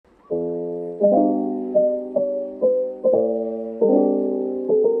Hi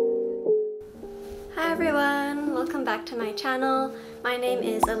everyone, welcome back to my channel. My name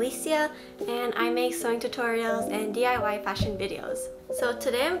is Alicia and I make sewing tutorials and DIY fashion videos. So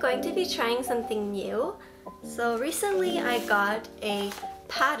today I'm going to be trying something new. So recently I got a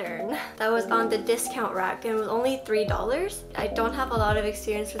pattern that was on the discount rack and it was only $3. I don't have a lot of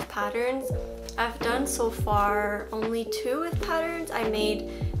experience with patterns. I've done so far only 2 with patterns. I made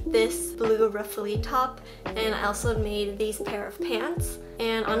this blue ruffly top and I also made these pair of pants.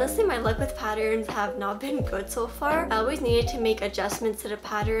 And honestly, my luck with patterns have not been good so far. I always needed to make adjustments to the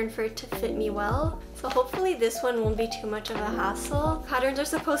pattern for it to fit me well. So hopefully this one won't be too much of a hassle. Patterns are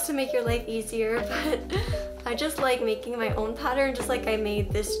supposed to make your life easier, but I just like making my own pattern, just like I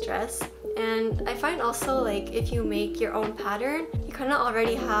made this dress. And I find also like if you make your own pattern, you kind of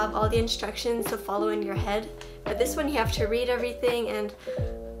already have all the instructions to follow in your head. But this one you have to read everything, and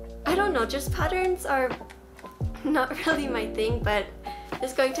I don't know, just patterns are not really my thing, but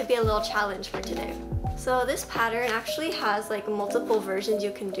it's going to be a little challenge for today. So this pattern actually has like multiple versions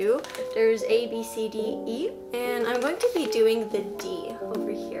you can do. There's A, B, C, D, E, and I'm going to be doing the D over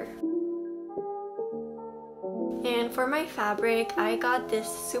here. And for my fabric, I got this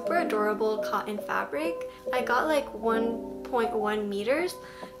super adorable cotton fabric. I got like 1.1 meters,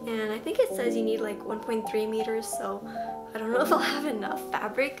 and I think it says you need like 1.3 meters, so I don't know if I'll have enough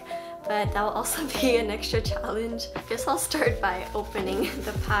fabric, but that will also be an extra challenge. I guess I'll start by opening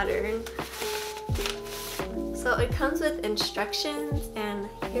the pattern. So it comes with instructions, and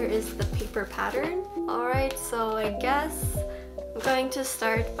here is the paper pattern. Alright, so I guess I'm going to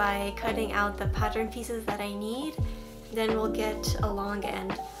start by cutting out the pattern pieces that I need. Then we'll get along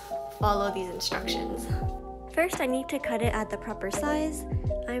and follow these instructions. First, I need to cut it at the proper size.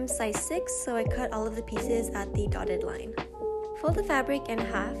 I'm size 6, so I cut all of the pieces at the dotted line. Fold the fabric in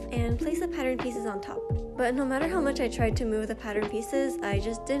half and place the pattern pieces on top. But no matter how much I tried to move the pattern pieces, I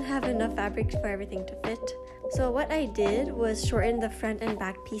just didn't have enough fabric for everything to fit. So what I did was shorten the front and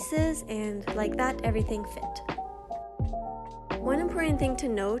back pieces, and like that, everything fit. One important thing to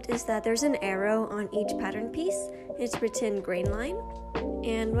note is that there's an arrow on each pattern piece. It's written grain line,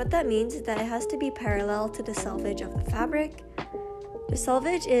 and what that means is that it has to be parallel to the selvage of the fabric. The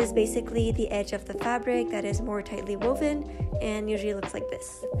selvage is basically the edge of the fabric that is more tightly woven and usually looks like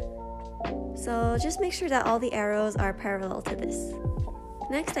this. So just make sure that all the arrows are parallel to this.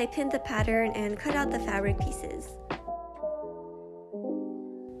 Next, I pinned the pattern and cut out the fabric pieces.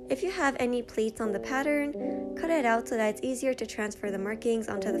 If you have any pleats on the pattern, cut it out so that it's easier to transfer the markings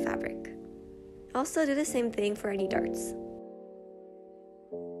onto the fabric. Also do the same thing for any darts.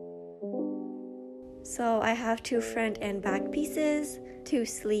 So I have 2 front and back pieces, 2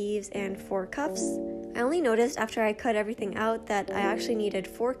 sleeves, and 4 cuffs. I only noticed after I cut everything out that I actually needed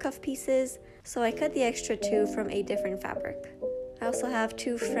 4 cuff pieces, so I cut the extra 2 from a different fabric. I also have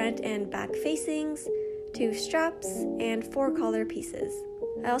 2 front and back facings, 2 straps, and 4 collar pieces.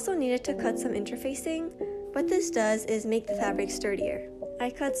 I also needed to cut some interfacing. What this does is make the fabric sturdier. I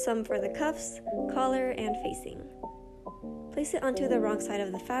cut some for the cuffs, collar, and facing. Place it onto the wrong side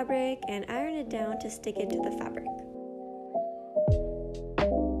of the fabric and iron it down to stick it to the fabric.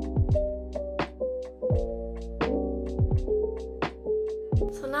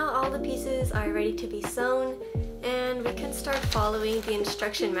 So now all the pieces are ready to be sewn, and we can start following the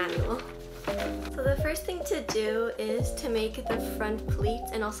instruction manual. So the first thing to do is to make the front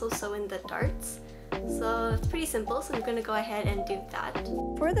pleats and also sew in the darts. So it's pretty simple, so I'm going to go ahead and do that.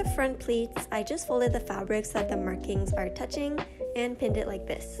 For the front pleats, I just folded the fabric so that the markings are touching and pinned it like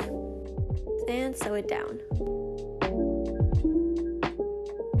this. And sew it down.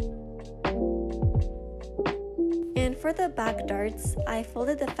 And for the back darts, I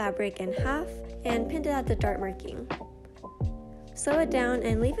folded the fabric in half and pinned it at the dart marking. Sew it down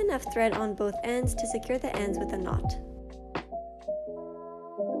and leave enough thread on both ends to secure the ends with a knot.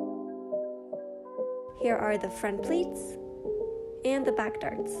 Here are the front pleats and the back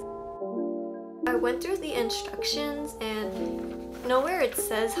darts. I went through the instructions and nowhere it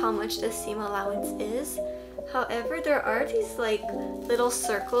says how much the seam allowance is. However, there are these like little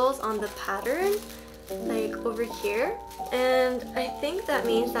circles on the pattern, like over here, and I think that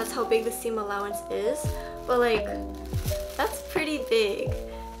means that's how big the seam allowance is, but like that's pretty big.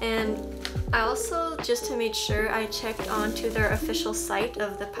 And I also, just to make sure, I checked onto their official site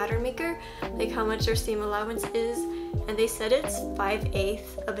of the pattern maker, like how much their seam allowance is, and they said it's 5/8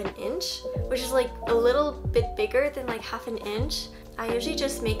 of an inch, which is like a little bit bigger than like half an inch. I usually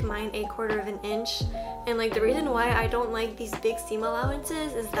just make mine 1/4 of an inch, and like the reason why I don't like these big seam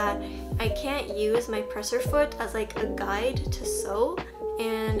allowances is that I can't use my presser foot as like a guide to sew,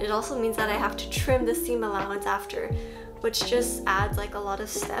 and it also means that I have to trim the seam allowance after, which just adds like a lot of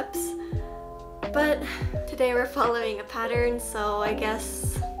steps. But today we're following a pattern, so I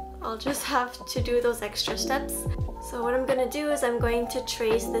guess I'll just have to do those extra steps. So what I'm gonna do is I'm going to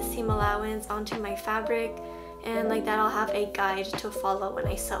trace the seam allowance onto my fabric, and like that I'll have a guide to follow when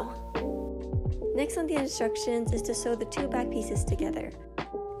I sew. Next on the instructions is to sew the 2 back pieces together,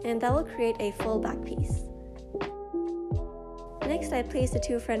 and that will create a full back piece. Next, I place the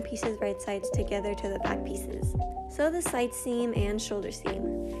 2 front pieces right sides together to the back pieces. Sew the side seam and shoulder seam.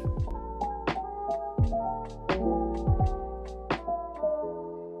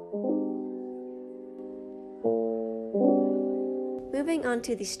 Moving on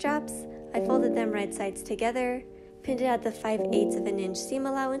to the straps, I folded them right sides together, pinned it at the 5/8 of an inch seam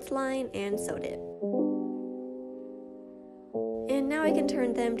allowance line, and sewed it. And now I can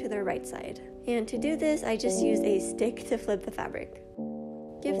turn them to their right side. And to do this, I just used a stick to flip the fabric.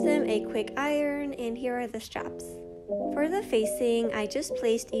 Give them a quick iron, and here are the straps. For the facing, I just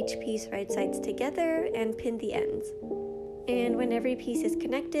placed each piece right sides together and pinned the ends. And when every piece is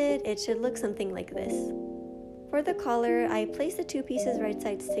connected, it should look something like this. For the collar, I placed the 2 pieces right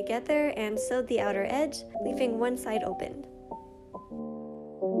sides together and sewed the outer edge, leaving one side opened.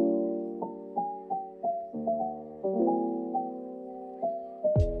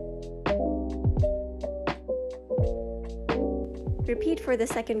 Repeat for the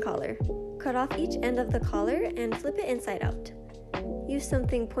second collar. Cut off each end of the collar and flip it inside out. Use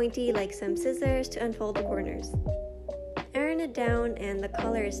something pointy like some scissors to unfold the corners. Iron it down and the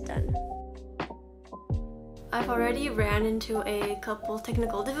collar is done. I've already ran into a couple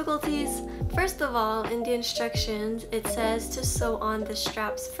technical difficulties. First of all, in the instructions, it says to sew on the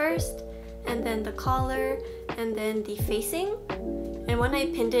straps first, and then the collar, and then the facing. And when I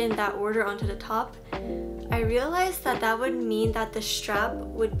pinned it in that order onto the top, I realized that that would mean that the strap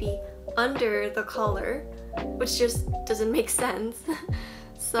would be under the collar, which just doesn't make sense.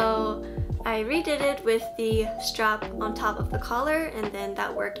 So I redid it with the strap on top of the collar, and then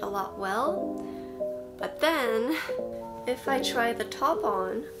that worked a lot well. But then, if I try the top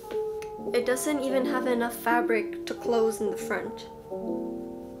on, it doesn't even have enough fabric to close in the front.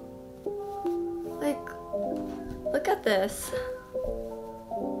 Like, look at this.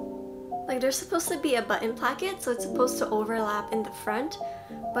 Like, there's supposed to be a button placket, so it's supposed to overlap in the front,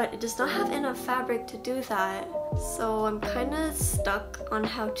 but it does not have enough fabric to do that. So I'm kind of stuck on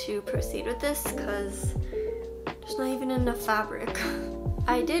how to proceed with this because there's not even enough fabric.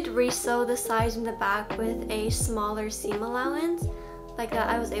 I did re-sew the sides in the back with a smaller seam allowance. Like that,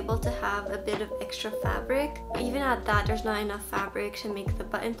 I was able to have a bit of extra fabric. But even at that, there's not enough fabric to make the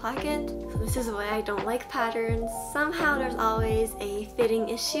button placket. So this is why I don't like patterns. Somehow there's always a fitting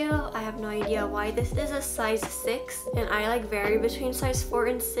issue. I have no idea why. This is a size 6 and I like vary between size 4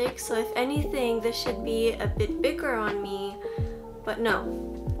 and 6. So if anything, this should be a bit bigger on me, but no.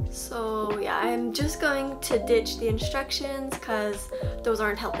 So yeah, I'm just going to ditch the instructions because those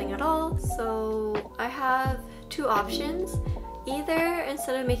aren't helping at all. So I have 2 options. Either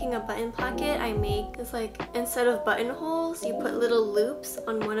instead of making a button placket, I make, it's like instead of buttonholes, you put little loops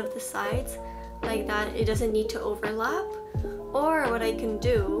on one of the sides like that it doesn't need to overlap. Or what I can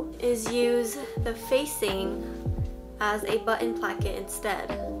do is use the facing as a button placket instead.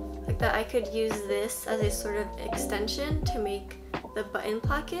 Like that I could use this as a sort of extension to make the button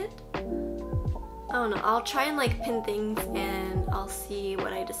placket. I don't know, I'll try and like pin things and I'll see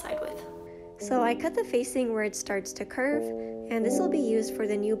what I decide with. So I cut the facing where it starts to curve, and this will be used for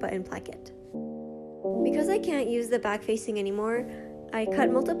the new button placket. Because I can't use the back facing anymore, I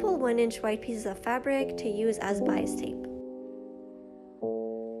cut multiple 1-inch wide pieces of fabric to use as bias tape.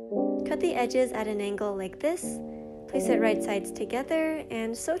 Cut the edges at an angle like this, place it right sides together,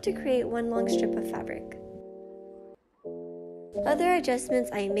 and sew to create one long strip of fabric. Other adjustments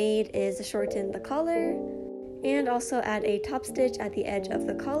I made is shorten the collar, and also add a top stitch at the edge of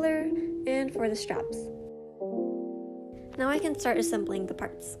the collar and for the straps. Now I can start assembling the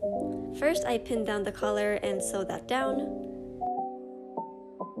parts. First, I pin down the collar and sew that down.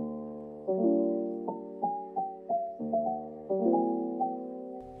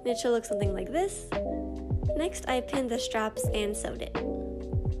 It should look something like this. Next, I pinned the straps and sewed it.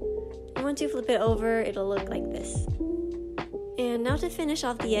 And once you flip it over, it'll look like this. And now to finish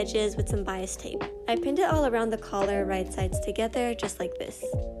off the edges with some bias tape. I pinned it all around the collar right sides together just like this.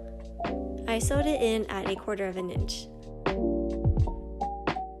 I sewed it in at 1/4 inch.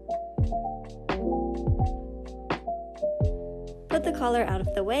 Put the collar out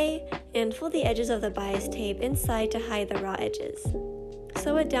of the way and fold the edges of the bias tape inside to hide the raw edges.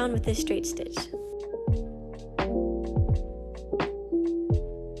 Sew it down with this straight stitch.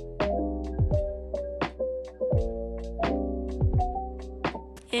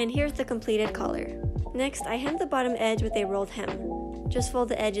 And here's the completed collar. Next, I hem the bottom edge with a rolled hem. Just fold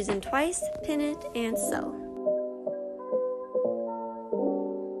the edges in twice, pin it, and sew.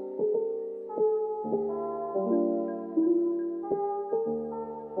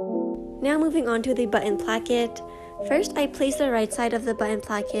 Now moving on to the button placket. First, I place the right side of the button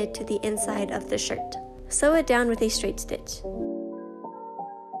placket to the inside of the shirt. Sew it down with a straight stitch.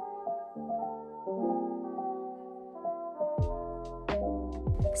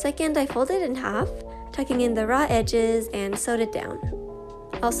 Second, I fold it in half, tucking in the raw edges and sewed it down.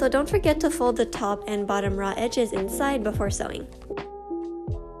 Also, don't forget to fold the top and bottom raw edges inside before sewing.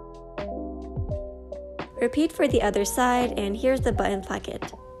 Repeat for the other side, and here's the button placket.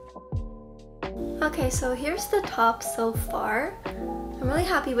 Okay, so here's the top so far. I'm really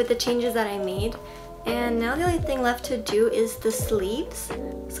happy with the changes that I made. And now the only thing left to do is the sleeves.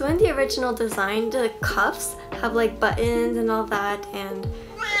 So in the original design, the cuffs have like buttons and all that, and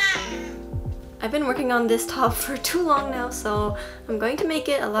I've been working on this top for too long now, so I'm going to make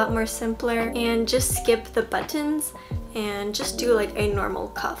it a lot more simpler and just skip the buttons and just do like a normal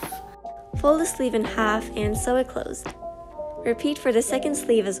cuff. Fold the sleeve in half and sew it closed. Repeat for the second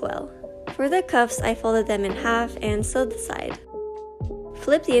sleeve as well. For the cuffs, I folded them in half and sewed the side.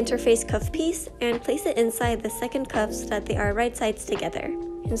 Flip the interface cuff piece and place it inside the second cuff so that they are right sides together,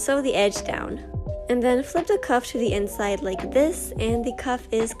 and sew the edge down. And then flip the cuff to the inside like this, and the cuff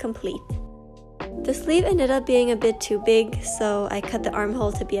is complete. The sleeve ended up being a bit too big, so I cut the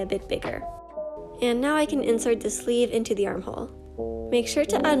armhole to be a bit bigger. And now I can insert the sleeve into the armhole. Make sure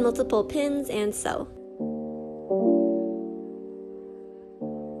to add multiple pins and sew.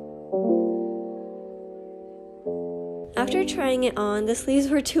 After trying it on, the sleeves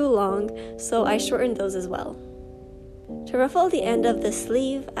were too long, so I shortened those as well. To ruffle the end of the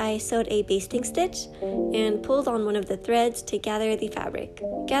sleeve, I sewed a basting stitch and pulled on one of the threads to gather the fabric.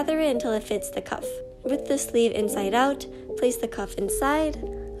 Gather it until it fits the cuff. With the sleeve inside out, place the cuff inside,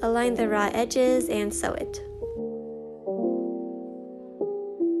 align the raw edges, and sew it.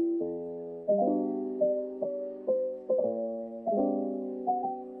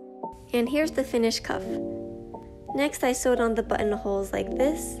 And here's the finished cuff. Next, I sewed on the buttonholes like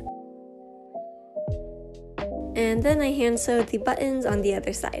this. And then I hand sewed the buttons on the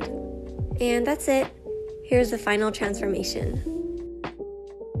other side. And that's it. Here's the final transformation.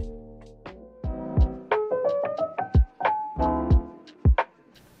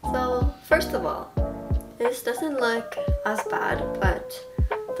 So, first of all, this doesn't look as bad, but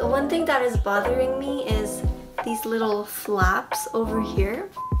the one thing that is bothering me is these little flaps over here.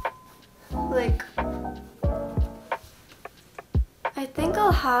 Like, I think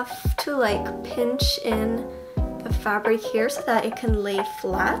I'll have to like pinch in the fabric here so that it can lay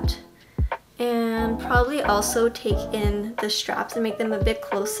flat, and probably also take in the straps and make them a bit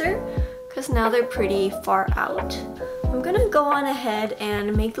closer because now they're pretty far out. I'm gonna go on ahead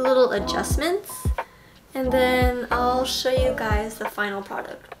and make the little adjustments, and then I'll show you guys the final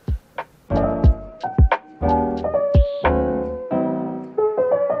product.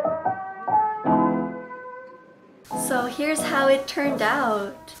 So here's how it turned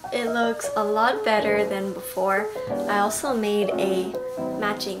out. It looks a lot better than before. I also made a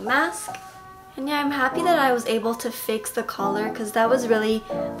matching mask. And yeah, I'm happy that I was able to fix the collar because that was really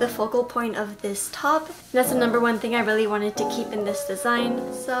the focal point of this top. That's the number one thing I really wanted to keep in this design.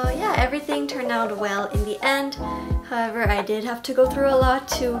 So yeah, everything turned out well in the end. However, I did have to go through a lot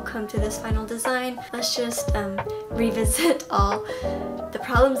to come to this final design. Let's just revisit all the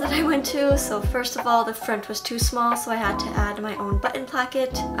problems that I went to. So first of all, the front was too small, so I had to add my own button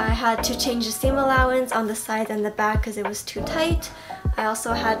placket. I had to change the seam allowance on the sides and the back because it was too tight. I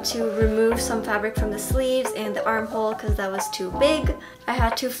also had to remove some fabric from the sleeves and the armhole because that was too big. I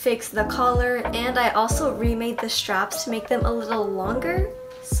had to fix the collar, and I also remade the straps to make them a little longer.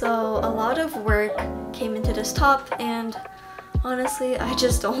 So a lot of work came into this top, and honestly, I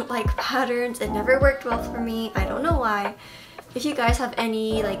just don't like patterns. It never worked well for me. I don't know why. If you guys have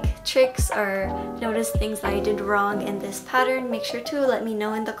any like tricks or notice things that I did wrong in this pattern, make sure to let me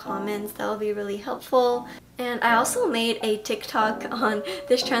know in the comments. That will be really helpful. And I also made a TikTok on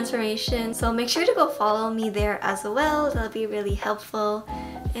this transformation, so make sure to go follow me there as well. That'll be really helpful.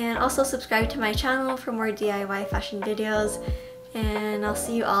 And also subscribe to my channel for more DIY fashion videos. And I'll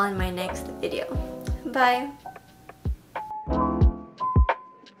see you all in my next video. Bye!